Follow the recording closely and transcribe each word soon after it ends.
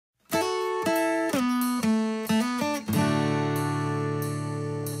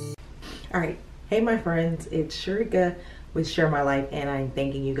All right. Hey, my friends, it's Chereeka with Chermylife, and I'm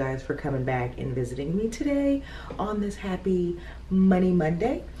thanking you guys for coming back and visiting me today on this happy Money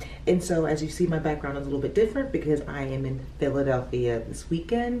Monday. And so, as you see, my background is a little bit different because I am in Philadelphia this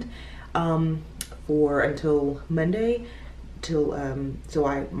weekend for until Monday, till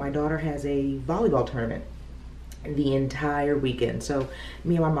my daughter has a volleyball tournament the entire weekend. So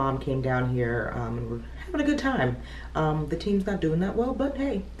me and my mom came down here and we're having a good time. The team's not doing that well, but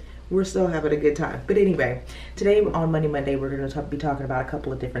hey, we're still having a good time. But anyway, today on Money Monday, we're going to be talking about a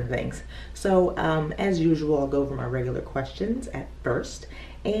couple of different things. So as usual, I'll go over my regular questions at first.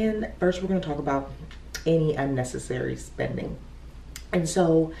 And first, we're going to talk about any unnecessary spending. And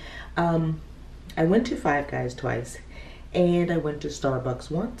so I went to Five Guys twice, and I went to Starbucks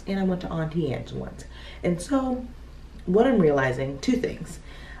once, and I went to Auntie Anne's once. And so what I'm realizing, two things.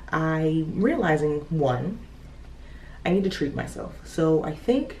 I'm realizing, one, I need to treat myself. So I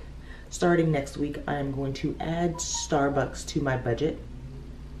think starting next week, I'm going to add Starbucks to my budget.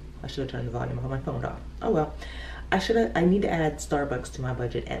 I should have turned the volume on my phone off. Oh well. I need to add Starbucks to my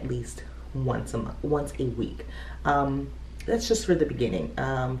budget at least once a week. That's just for the beginning.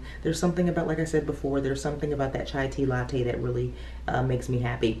 There's something about, like I said before, there's something about that chai tea latte that really makes me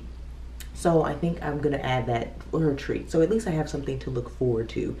happy. So I think I'm gonna add that for a treat. So at least I have something to look forward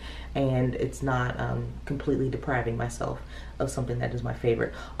to, and it's not completely depriving myself of something that is my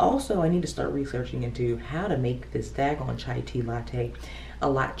favorite. Also, I need to start researching into how to make this daggone chai tea latte a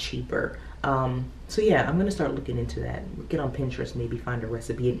lot cheaper. So yeah, I'm gonna start looking into that. Get on Pinterest, maybe find a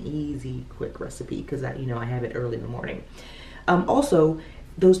recipe, an easy, quick recipe, because I have it early in the morning. Also,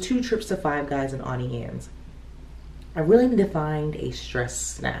 those 2 trips to Five Guys and Auntie Anne's, I really need to find a stress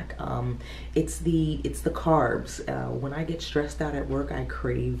snack. It's the carbs. When I get stressed out at work, I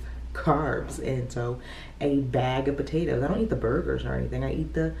crave carbs, and so a bag of potatoes. I don't eat the burgers or anything. I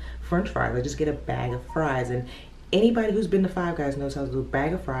eat the French fries. I just get a bag of fries, and anybody who's been to Five Guys knows how to do a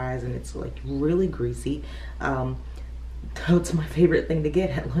bag of fries, and it's like really greasy. So it's my favorite thing to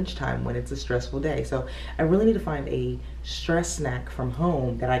get at lunchtime when it's a stressful day. So I really need to find a stress snack from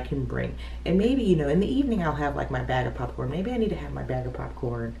home that I can bring. And maybe, in the evening I'll have like my bag of popcorn. Maybe I need to have my bag of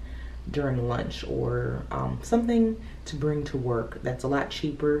popcorn during lunch, or something to bring to work that's a lot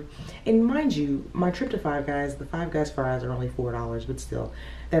cheaper. And mind you, my trip to Five Guys, the Five Guys fries are only $4, but still,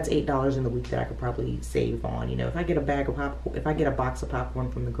 that's $8 in the week that I could probably save on. If I get a bag of popcorn, if I get a box of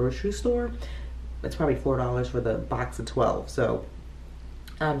popcorn from the grocery store, it's probably $4 for the box of 12. So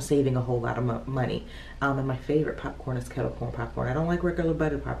I'm saving a whole lot of money. And my favorite popcorn is kettle corn popcorn. I don't like regular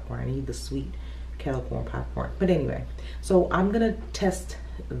buttered popcorn. I need the sweet kettle corn popcorn. But anyway, so I'm gonna test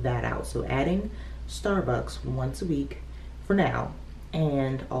that out. So adding Starbucks once a week for now,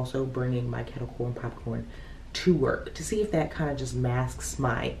 and also bringing my kettle corn popcorn to work to see if that kind of just masks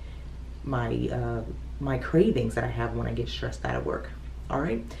my cravings that I have when I get stressed out of work. All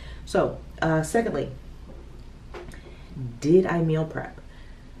right. So secondly, did I meal prep?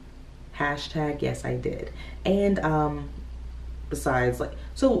 Hashtag yes, I did. And besides,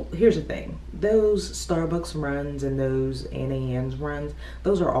 so here's the thing, those Starbucks runs and those Auntie Anne's runs,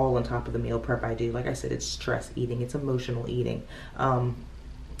 those are all on top of the meal prep I do. Like I said, it's stress eating, it's emotional eating.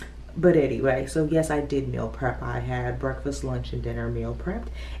 But anyway, so yes, I did meal prep. I had breakfast, lunch, and dinner meal prepped,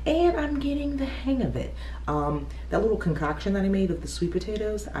 and I'm getting the hang of it. That little concoction that I made of the sweet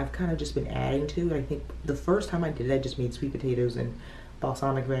potatoes, I've kind of just been adding to it. I think the first time I did it, I just made sweet potatoes and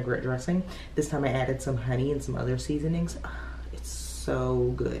balsamic vinaigrette dressing. This time I added some honey and some other seasonings. It's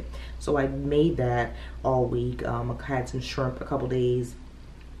so good. So I made that all week. I had some shrimp a couple days.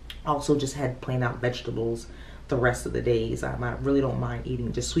 Also just had plain out vegetables the rest of the days. I really don't mind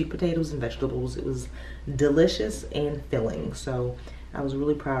eating just sweet potatoes and vegetables. It was delicious and filling. So I was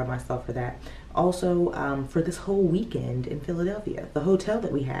really proud of myself for that. Also, for this whole weekend in Philadelphia, the hotel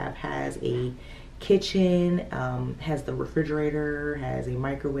that we have has a kitchen, has the refrigerator, has a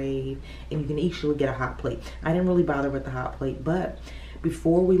microwave, and you can easily get a hot plate. I didn't really bother with the hot plate, but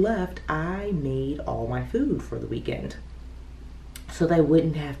before we left, I made all my food for the weekend so that I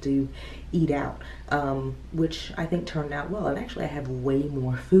wouldn't have to eat out, which I think turned out well. And actually I have way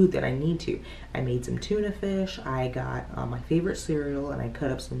more food than I need to. I made some tuna fish, I got my favorite cereal, and I cut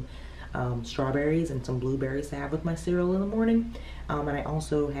up some strawberries and some blueberries to have with my cereal in the morning. And I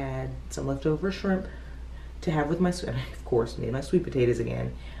also had some leftover shrimp to have with my, of course, made my sweet potatoes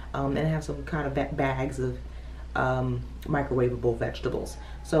again. And I have some kind of bags of microwavable vegetables.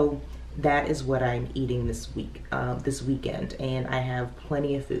 So that is what I'm eating this weekend, and I have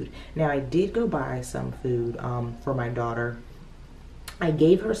plenty of food. Now I did go buy some food for my daughter I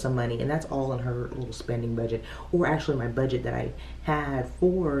gave her some money, and that's all in her little spending budget, or actually my budget that I had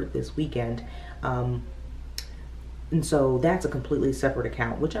for this weekend. And so that's a completely separate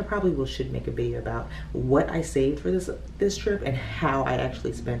account, which I probably should make a video about what I saved for this trip and how I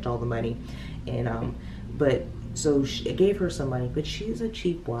actually spent all the money. And but so I gave her some money, but she's a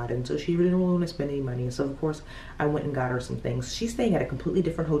cheap wad, and so she didn't really want to spend any money. So of course I went and got her some things. She's staying at a completely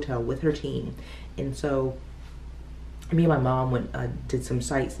different hotel with her team, and so me and my mom went did some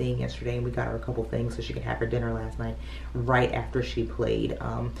sightseeing yesterday, and we got her a couple things so she could have her dinner last night right after she played,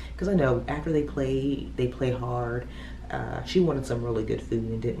 because I know after they play hard. She wanted some really good food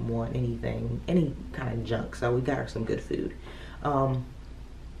and didn't want any kind of junk, so we got her some good food.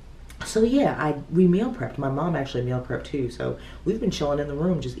 So yeah, we meal prepped. My mom actually meal prepped too, so we've been chilling in the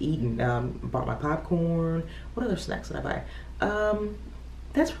room just eating. Bought my popcorn. What other snacks did I buy?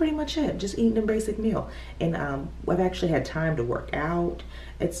 That's pretty much it, just eating a basic meal. And I've actually had time to work out.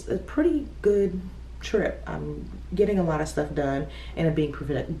 It's a pretty good trip. I'm getting a lot of stuff done, and I'm being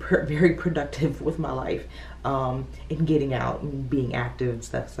very productive with my life, and getting out and being active and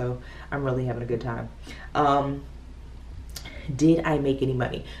stuff, so I'm really having a good time. Did I make any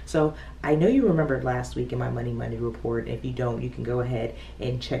money? So I know you remembered last week in my Money Monday report. If you don't, you can go ahead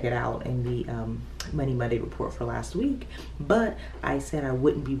and check it out in the Money Monday report for last week. But I said I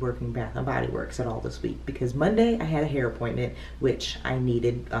wouldn't be working Bath and Body Works at all this week because Monday I had a hair appointment, which I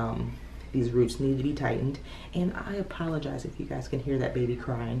needed. These roots need to be tightened, and I apologize if you guys can hear that baby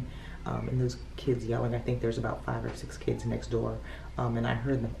crying and those kids yelling. I think there's about 5 or 6 kids next door, and I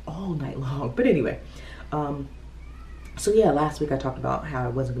heard them all night long. But anyway, so yeah, last week I talked about how I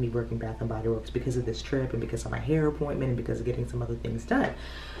wasn't going to be working Bath and Body Works because of this trip and because of my hair appointment and because of getting some other things done.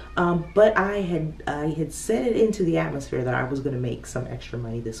 But I had set it into the atmosphere that I was going to make some extra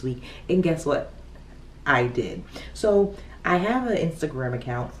money this week, and guess what? I did. So I have an Instagram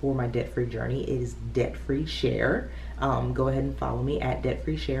account for my debt-free journey. It is Debtfreecher. Go ahead and follow me at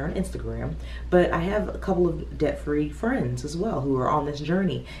Debtfreecher on Instagram. But I have a couple of debt-free friends as well who are on this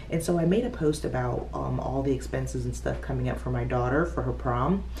journey. And so I made a post about all the expenses and stuff coming up for my daughter for her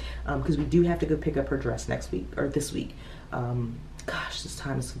prom, because we do have to go pick up her dress next week, or this week. Gosh, this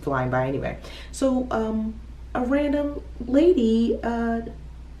time is flying by anyway. So a random lady,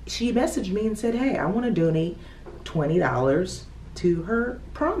 she messaged me and said, hey, I want to donate $20 to her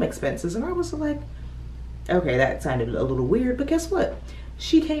prom expenses. And I was like, okay, that sounded a little weird, but guess what?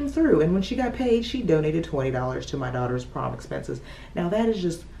 She came through, and when she got paid, she donated $20 to my daughter's prom expenses. Now that is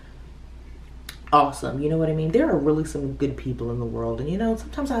just awesome. You know what I mean? There are really some good people in the world, and you know,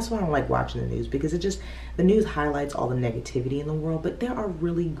 sometimes that's why I don't like watching the news, because the news highlights all the negativity in the world, but there are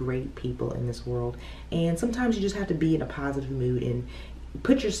really great people in this world, and sometimes you just have to be in a positive mood and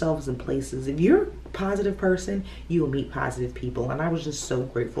put yourselves in places. If you're a positive person, you will meet positive people. And I was just so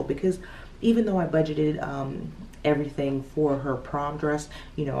grateful because even though I budgeted everything for her prom dress,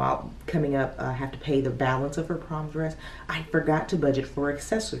 you know, coming up, I have to pay the balance of her prom dress, I forgot to budget for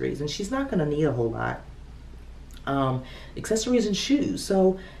accessories, and she's not going to need a whole lot. Accessories and shoes.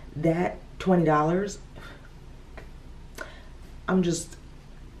 So that $20, I'm just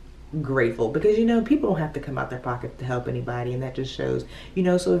grateful because, you know, people don't have to come out their pocket to help anybody, and that just shows, you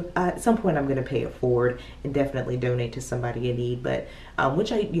know. So at some point I'm going to pay it forward and definitely donate to somebody in need, but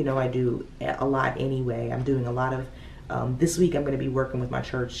which I do a lot anyway. I'm doing a lot of this week I'm going to be working with my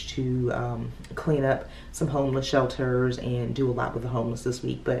church to clean up some homeless shelters and do a lot with the homeless this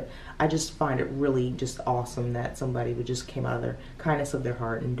week. But I just find it really just awesome that somebody would just came out of their kindness of their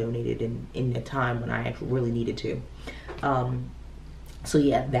heart and donated in a time when I actually really needed to. So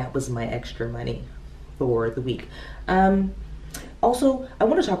yeah, that was my extra money for the week. Also, I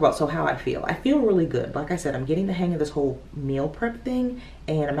want to talk about how I feel. I feel really good. Like I said, I'm getting the hang of this whole meal prep thing,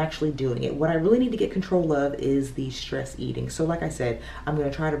 and I'm actually doing it. What I really need to get control of is the stress eating. So like I said, I'm going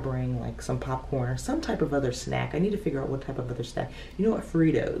to try to bring like some popcorn or some type of other snack. I need to figure out what type of other snack. You know what?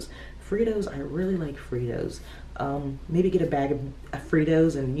 Fritos. Fritos, I really like Fritos. Maybe get a bag of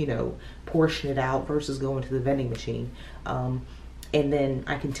Fritos and, you know, portion it out versus going to the vending machine. And then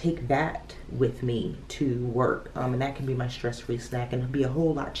I can take that with me to work, and that can be my stress-free snack, and it'll be a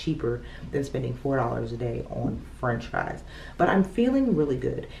whole lot cheaper than spending $4 a day on French fries. But I'm feeling really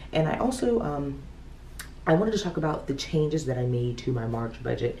good, and I also I wanted to talk about the changes that I made to my March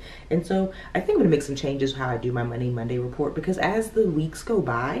budget. And so I think I'm gonna make some changes how I do my Money Monday report, because as the weeks go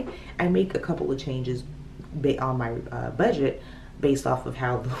by, I make a couple of changes on my budget based off of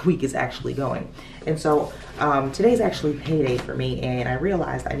how the week is actually going. And so today's actually payday for me, and I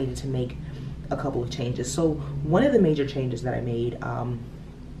realized I needed to make a couple of changes. So one of the major changes that I made,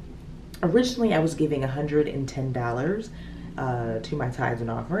 originally I was giving $110 to my tithes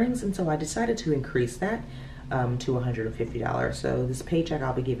and offerings, and so I decided to increase that to $150. So this paycheck,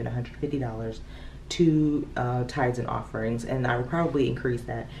 I'll be giving $150 to tithes and offerings, and I will probably increase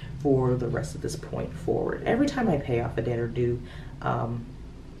that for the rest of this point forward. Every time I pay off a debt or do,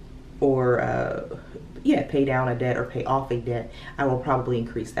 pay down a debt or pay off a debt, I will probably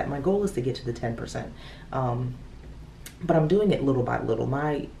increase that. My goal is to get to the 10%. But I'm doing it little by little.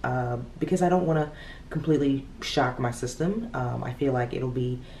 Because I don't want to completely shock my system. I feel like it'll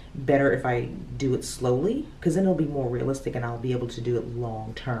be better if I do it slowly, because then it'll be more realistic and I'll be able to do it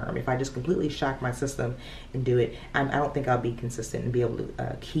long term. If I just completely shock my system and do it, I don't think I'll be consistent and be able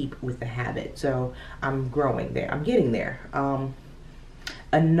to keep with the habit. So I'm growing there. I'm getting there.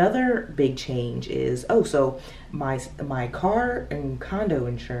 Another big change is, so my car and condo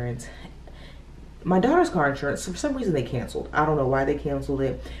insurance, my daughter's car insurance, for some reason they canceled. I don't know why they canceled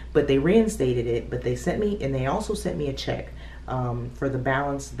it, but they reinstated it. But they also sent me a check for the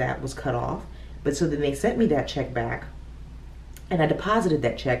balance that was cut off. But so then they sent me that check back, and I deposited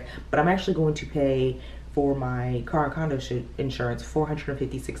that check, but I'm actually going to pay for my car and condo insurance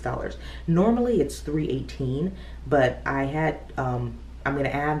 $456. Normally it's $318, but I had, I'm going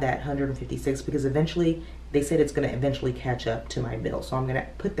to add that $156 because eventually they said it's going to eventually catch up to my bill. So I'm going to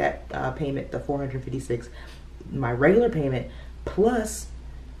put that payment, the $456, my regular payment, plus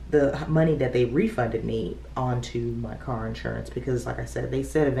the money that they refunded me onto my car insurance, because like I said, they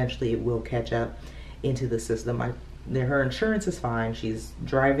said eventually it will catch up into the system. Her insurance is fine. She's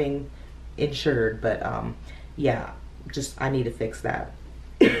driving insured, but yeah, I need to fix that.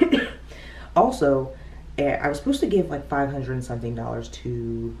 Also, I was supposed to give like $500 and something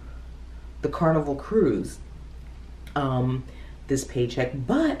to the Carnival cruise this paycheck,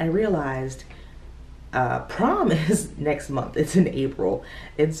 but I realized prom is next month. It's in April,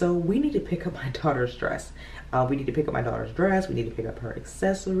 and so we need to pick up my daughter's dress. We need to pick up my daughter's dress. We need to pick up her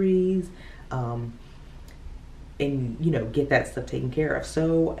accessories, and get that stuff taken care of.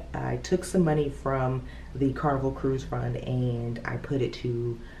 So I took some money from the Carnival Cruise Fund and I put it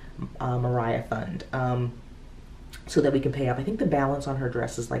to Mariah Fund, so that we can pay off. I think the balance on her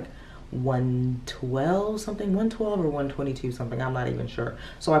dress is like 112 something, 112 or 122 something, I'm not even sure.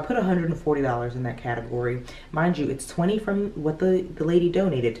 So I put $140 in that category. Mind you, it's 20 from what the lady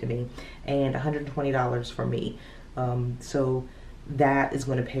donated to me and $120 from me. So that is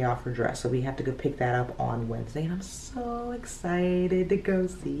going to pay off her dress. So we have to go pick that up on Wednesday, and I'm so excited to go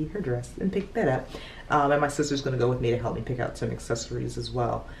see her dress and pick that up. And my sister's going to go with me to help me pick out some accessories as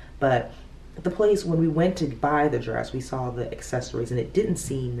well. But the place, when we went to buy the dress, we saw the accessories and it didn't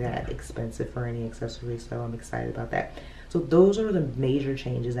seem that expensive for any accessories, so I'm excited about that. So those are the major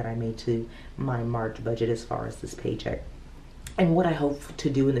changes that I made to my March budget as far as this paycheck. And what I hope to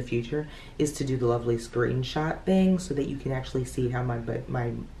do in the future is to do the lovely screenshot thing so that you can actually see how my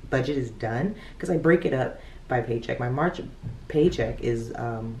budget is done, because I break it up by paycheck. My March paycheck is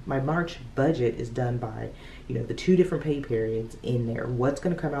my March budget is done by the 2 different pay periods in there. What's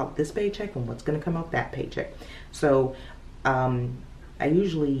going to come out this paycheck and what's going to come out that paycheck. So I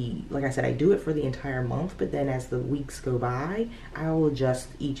usually, like I said, I do it for the entire month, but then as the weeks go by, I will adjust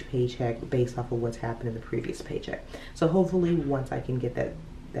each paycheck based off of what's happened in the previous paycheck. So hopefully once I can get that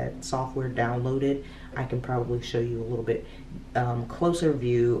software downloaded, I can probably show you a little bit closer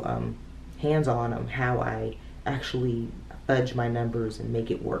view, hands-on on how I actually fudge my numbers and make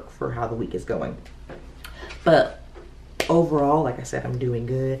it work for how the week is going. But overall, like I said, I'm doing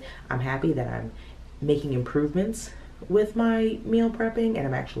good. I'm happy that I'm making improvements with my meal prepping, and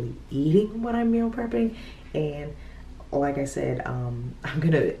I'm actually eating what I'm meal prepping. And like I said, I'm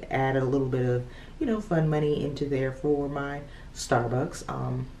gonna add a little bit of fun money into there for my Starbucks,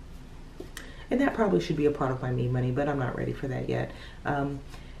 and that probably should be a part of my me money, but I'm not ready for that yet.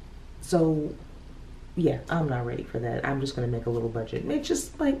 So yeah, I'm not ready for that. I'm just gonna make a little budget. It's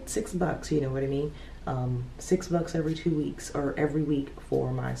just like $6, you know what I mean? $6 every 2 weeks or every week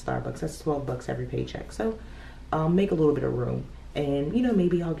for my Starbucks. That's $12 every paycheck. So make a little bit of room, and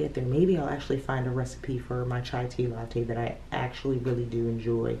maybe I'll get there. Maybe I'll actually find a recipe for my chai tea latte that I actually really do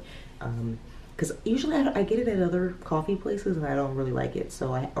enjoy, because usually I get it at other coffee places and I don't really like it,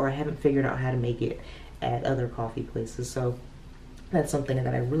 so I haven't figured out how to make it at other coffee places. So that's something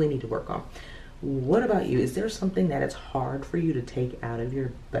that I really need to work on. What about you? Is there something that it's hard for you to take out of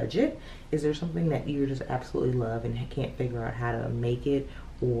your budget? Is there something that you just absolutely love and can't figure out how to make it,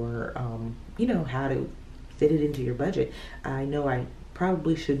 or how to fit it into your budget? I know I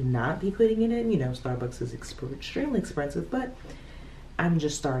probably should not be putting it in. Starbucks is extremely expensive, but I'm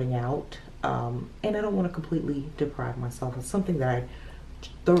just starting out, and I don't want to completely deprive myself of something that I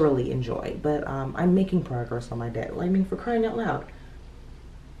thoroughly enjoy. But I'm making progress on my debt. I mean, for crying out loud,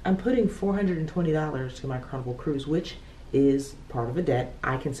 I'm putting $420 to my Carnival cruise, which is part of a debt.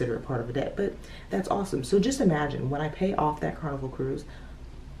 I consider it part of a debt, but that's awesome. So just imagine when I pay off that Carnival cruise,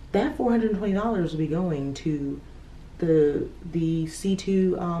 that $420 will be going to the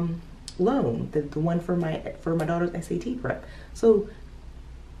C2 loan, the one for my daughter's SAT prep. So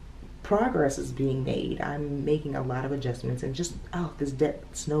progress is being made. I'm making a lot of adjustments, and just this debt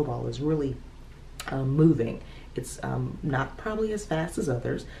snowball is really moving. It's not probably as fast as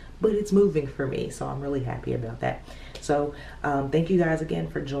others, but it's moving for me, so I'm really happy about that. So thank you guys again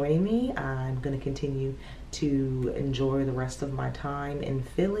for joining me. I'm going to continue to enjoy the rest of my time in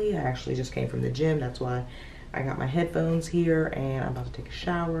Philly. I actually just came from the gym. That's why I got my headphones here, and I'm about to take a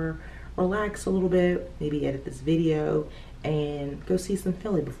shower, relax a little bit, maybe edit this video, and go see some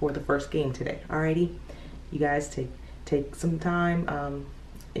Philly before the first game today. Alrighty, you guys take some time.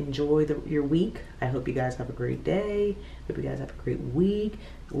 Enjoy your week. I hope you guys have a great day. Hope you guys have a great week.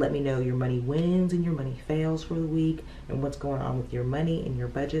 Let me know your money wins and your money fails for the week, and what's going on with your money and your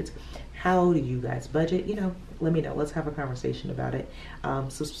budgets. How do you guys budget? You know, let me know. Let's have a conversation about it.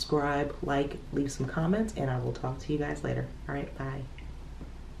 Subscribe, like, leave some comments, and I will talk to you guys later. All right, bye.